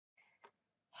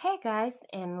Hey guys,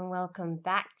 and welcome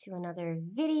back to another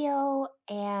video.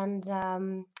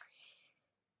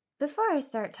 Before I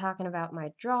start talking about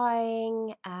my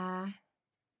drawing, I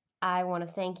want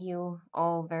to thank you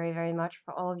all very, very much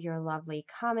for all of your lovely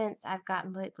comments I've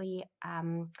gotten lately.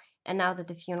 And now that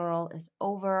the funeral is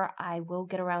over, I will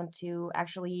get around to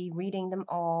actually reading them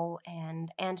all and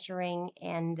answering.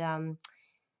 And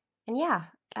yeah,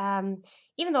 um,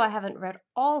 even though I haven't read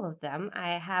all of them,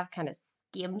 I have kind of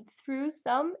skimmed through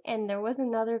some, and there was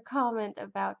another comment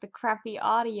about the crappy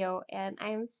audio, and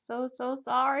I am so, so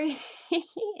sorry.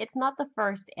 It's not the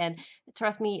first, and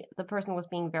trust me, the person was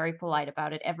being very polite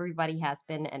about it. Everybody has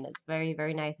been, and it's very,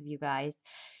 very nice of you guys.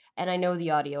 And I know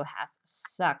the audio has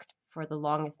sucked for the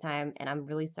longest time, and I'm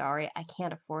really sorry. I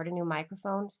can't afford a new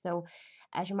microphone, so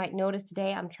as you might notice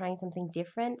today, I'm trying something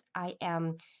different. I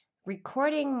am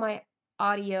recording my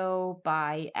audio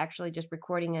by actually just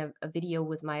recording a video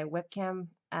with my webcam.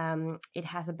 It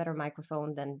has a better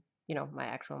microphone than, my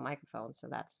actual microphone, so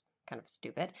that's kind of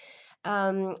stupid.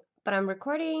 Um, but I'm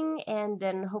recording, and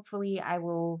then hopefully I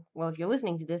will, well, if you're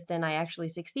listening to this, then I actually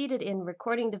succeeded in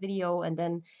recording the video and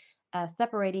then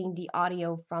separating the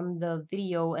audio from the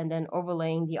video and then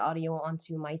overlaying the audio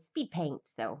onto my speed paint.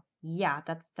 So yeah,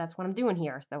 that's what I'm doing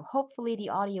here. So hopefully the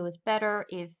audio is better.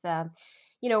 If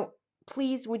you know,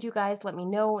 please would you guys let me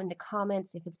know in the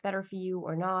comments if it's better for you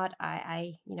or not.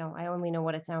 I only know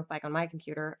what it sounds like on my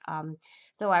computer.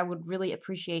 So I would really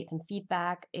appreciate some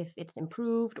feedback if it's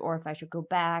improved or if I should go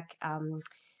back.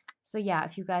 So yeah,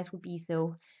 if you guys would be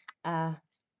so uh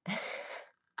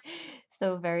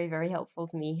so very, very helpful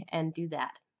to me and do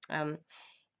that. Um,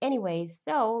 Anyways,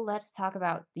 so let's talk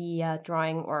about the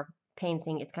drawing or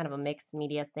painting. It's kind of a mixed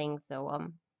media thing. So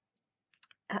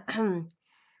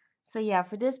yeah,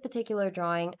 for this particular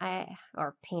drawing,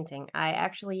 or painting, I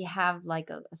actually have like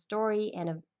a story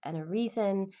and a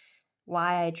reason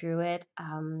why I drew it.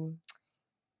 And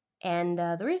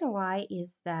the reason why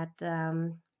is that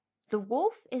the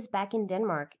wolf is back in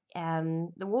Denmark.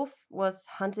 The wolf was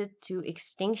hunted to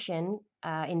extinction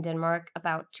in Denmark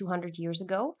about 200 years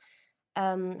ago.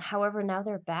 However, now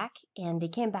they're back and they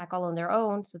came back all on their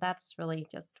own. So that's really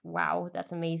just wow,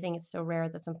 that's amazing. It's so rare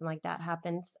that something like that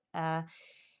happens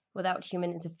without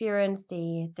human interference.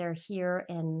 They're here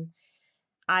and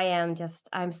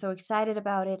I'm so excited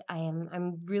about it.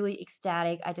 I'm really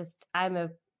ecstatic. I'm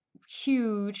a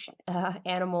huge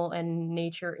animal and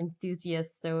nature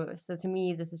enthusiast. So to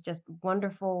me, this is just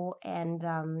wonderful. And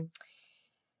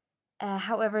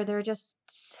however, they're just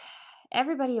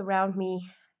everybody around me.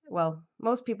 Well,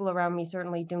 most people around me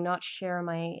certainly do not share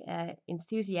my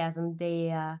enthusiasm.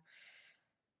 Their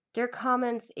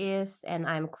comments is, and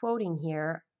I'm quoting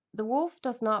here, the wolf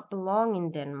does not belong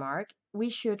in Denmark. We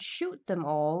should shoot them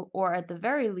all, or at the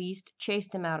very least, chase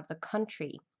them out of the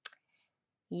country.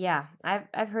 Yeah,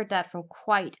 I've heard that from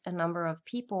quite a number of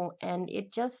people, and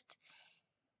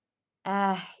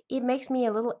uh, it makes me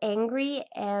a little angry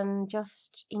and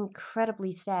just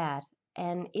incredibly sad.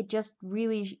 And it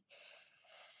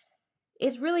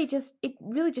really just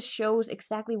shows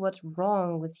exactly what's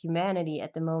wrong with humanity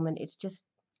at the moment. It's just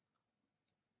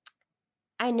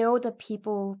I know that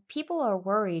people are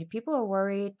worried. People are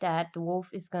worried that the wolf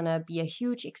is gonna be a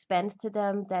huge expense to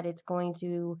them, that it's going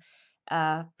to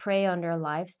prey on their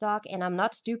livestock. And I'm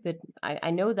not stupid. I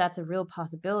know that's a real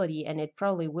possibility and it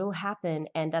probably will happen.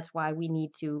 And that's why we need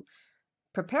to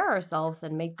prepare ourselves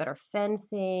and make better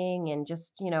fencing and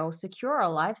just, secure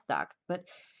our livestock. But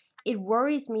it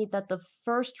worries me that the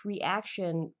first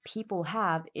reaction people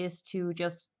have is to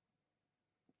just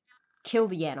kill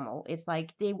the animal. It's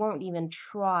like they won't even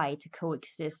try to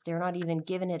coexist. They're not even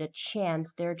giving it a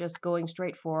chance. They're just going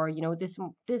straight for,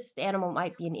 this animal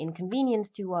might be an inconvenience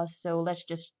to us, so let's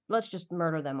just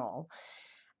murder them all.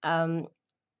 Um,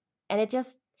 and it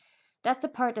just that's the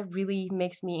part that really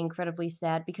makes me incredibly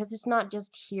sad because it's not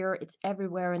just here, it's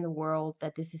everywhere in the world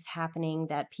that this is happening,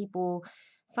 that people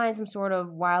find some sort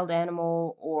of wild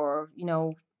animal or,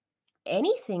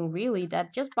 anything really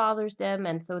that just bothers them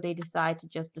and so they decide to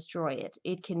just destroy it.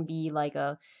 It can be like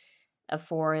a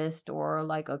forest or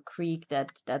like a creek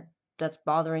that's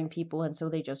bothering people and so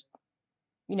they just,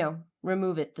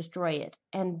 remove it, destroy it.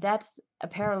 And that's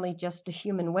apparently just the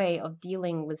human way of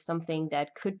dealing with something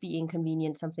that could be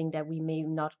inconvenient, something that we may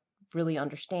not really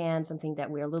understand, something that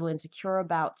we're a little insecure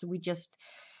about. So we just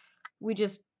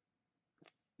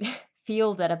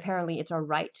feel that apparently it's our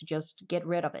right to just get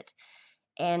rid of it.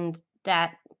 And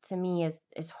that to me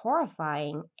is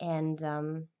horrifying. And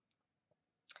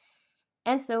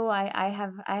so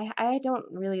I don't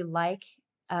really like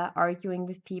arguing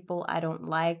with people. I don't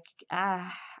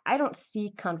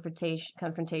see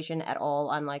confrontation at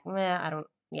all. I'm like, meh,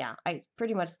 yeah, I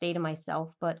pretty much stay to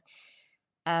myself. But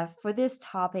for this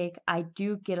topic, I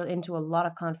do get into a lot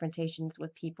of confrontations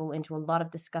with people, into a lot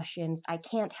of discussions. I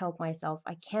can't help myself.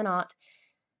 I cannot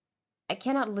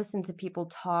listen to people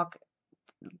talk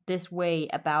this way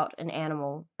about an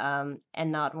animal,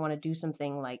 and not want to do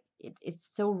something. Like it's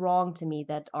so wrong to me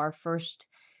that our first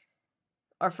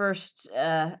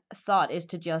thought is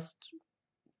to just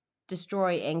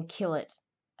destroy and kill it.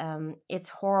 It's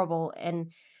horrible.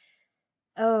 And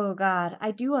oh God, I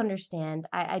do understand.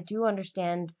 I do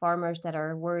understand farmers that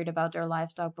are worried about their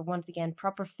livestock, but once again,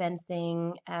 proper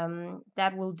fencing,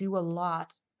 that will do a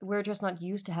lot. We're just not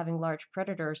used to having large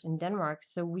predators in Denmark,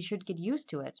 so we should get used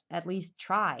to it. At least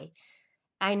try.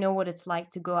 I know what it's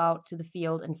like to go out to the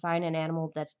field and find an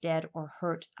animal that's dead or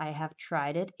hurt. I have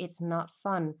tried it. It's not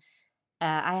fun.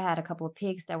 I had a couple of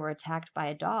pigs that were attacked by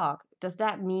a dog. Does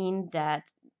that mean that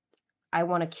I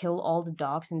want to kill all the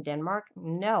dogs in Denmark?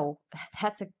 No,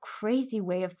 that's a crazy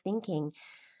way of thinking.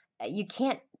 You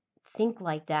can't think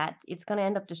like that. It's going to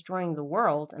end up destroying the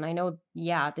world. And I know,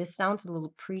 yeah, this sounds a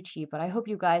little preachy, but I hope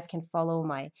you guys can follow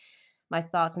my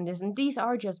thoughts on this. And these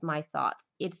are just my thoughts.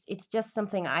 It's just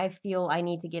something I feel I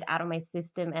need to get out of my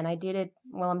system. And I did it,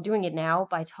 well, I'm doing it now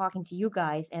by talking to you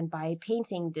guys and by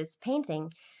painting this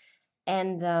painting.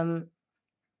 And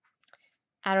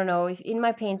I don't know if in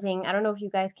my painting, I don't know if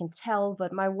you guys can tell,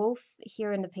 but my wolf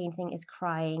here in the painting is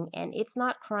crying, and it's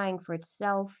not crying for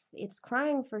itself. It's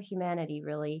crying for humanity,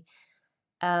 really.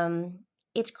 Um,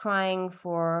 it's crying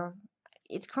for,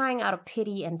 it's crying out of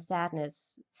pity and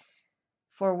sadness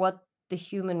for what the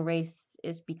human race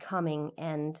is becoming,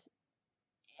 and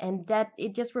that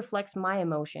it just reflects my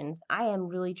emotions. I am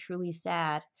really truly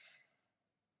sad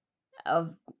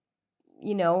of,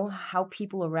 how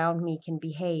people around me can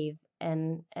behave,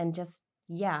 and just,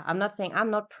 yeah, I'm not saying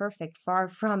I'm not perfect, far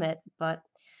from it, but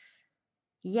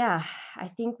yeah, I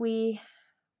think we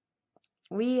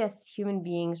as human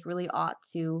beings really ought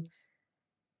to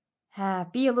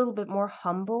be a little bit more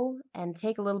humble and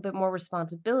take a little bit more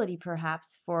responsibility,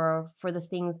 perhaps, for the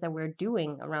things that we're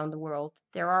doing around the world.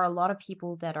 There are a lot of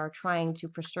people that are trying to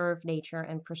preserve nature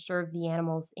and preserve the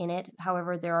animals in it.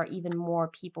 However, there are even more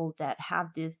people that have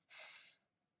this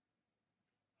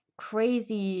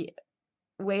crazy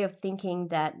way of thinking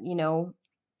that,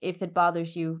 if it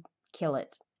bothers you, kill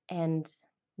it. And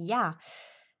yeah,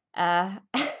 uh,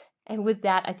 and with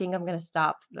that, I think I'm gonna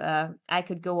stop. I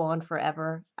could go on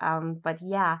forever, but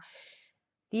yeah,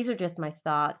 these are just my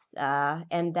thoughts,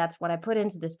 and that's what I put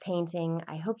into this painting.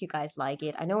 I hope you guys like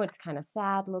it. I know it's kind of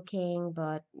sad looking,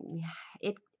 but yeah,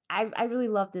 it. I really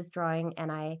love this drawing,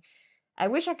 and I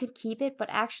wish I could keep it, but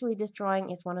actually, this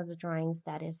drawing is one of the drawings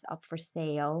that is up for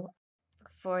sale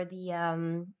for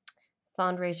the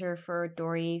fundraiser for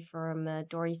Dory from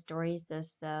Dory Stories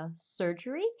this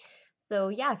surgery. So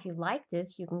yeah, if you like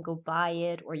this, you can go buy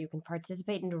it or you can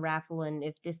participate in the raffle. And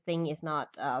if this thing is not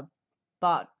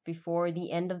bought before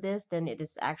the end of this, then it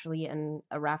is actually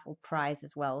a raffle prize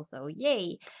as well. So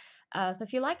yay! So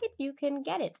if you like it, you can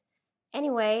get it.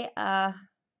 Anyway, oh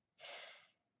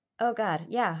God,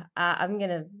 yeah. I'm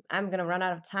gonna run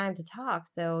out of time to talk.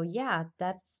 So yeah,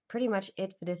 that's pretty much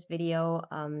it for this video.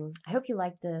 I hope you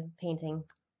liked the painting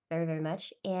very, very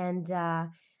much. And uh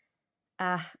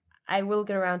I will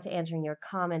get around to answering your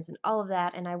comments and all of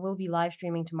that, and I will be live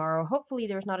streaming tomorrow. Hopefully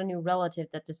there's not a new relative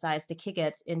that decides to kick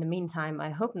it in the meantime. I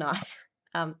hope not.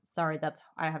 Sorry, that's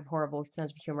I have horrible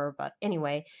sense of humor, but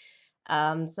anyway.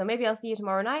 So maybe I'll see you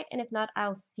tomorrow night, and if not,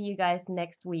 I'll see you guys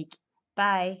next week.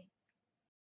 Bye.